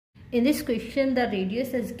In this question the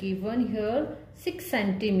radius is given here 6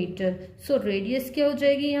 centimeter. So radius क्या हो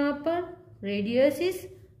जाएगी यहाँ पर? Radius is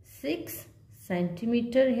 6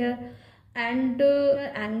 centimeter here, and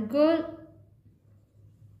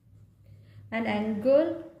angle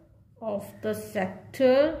of the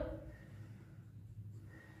sector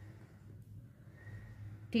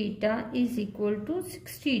theta is equal to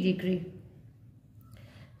 60 degree.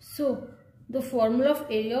 So the formula of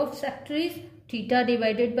area of sector is theta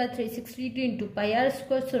divided by 360 degree into pi r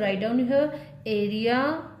square. So write down here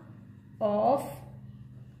area of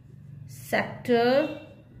sector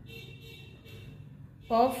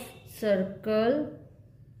of circle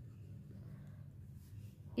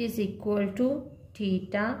is equal to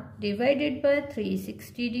theta divided by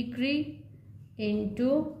 360 degree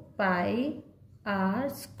into pi r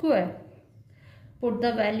square. Put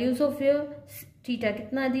the values of here. Theta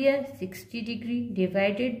कितना दिया है 60 degree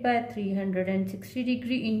divided by 360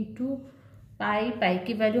 degree into pi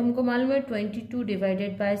की value हमको मालूम है 22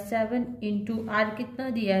 divided by 7 into are कितना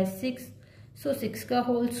दिया है 6. सो 6 का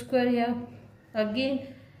होल स्क्वायर है. अगेन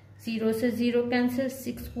 0 से 0 कैंसिल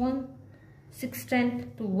 6 1 6 10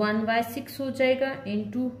 तो 1/6 हो जाएगा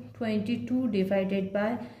into 22 divided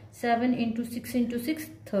by 7 into 6 into 6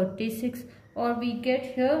 36 और we get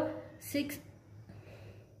here 6.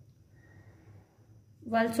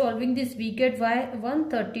 While solving this we get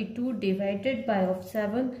 132 divided by of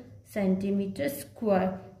 7 centimeter square.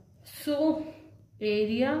 So the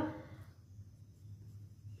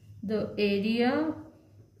area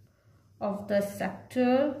of the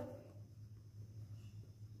sector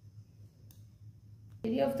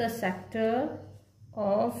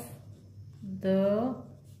of the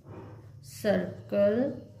circle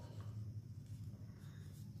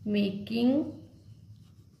making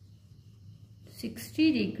 60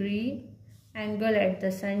 degree angle at the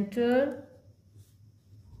center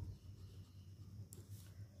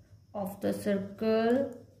of the circle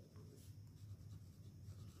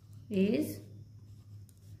is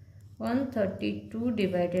 132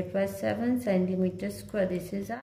 divided by 7 centimeter square. This is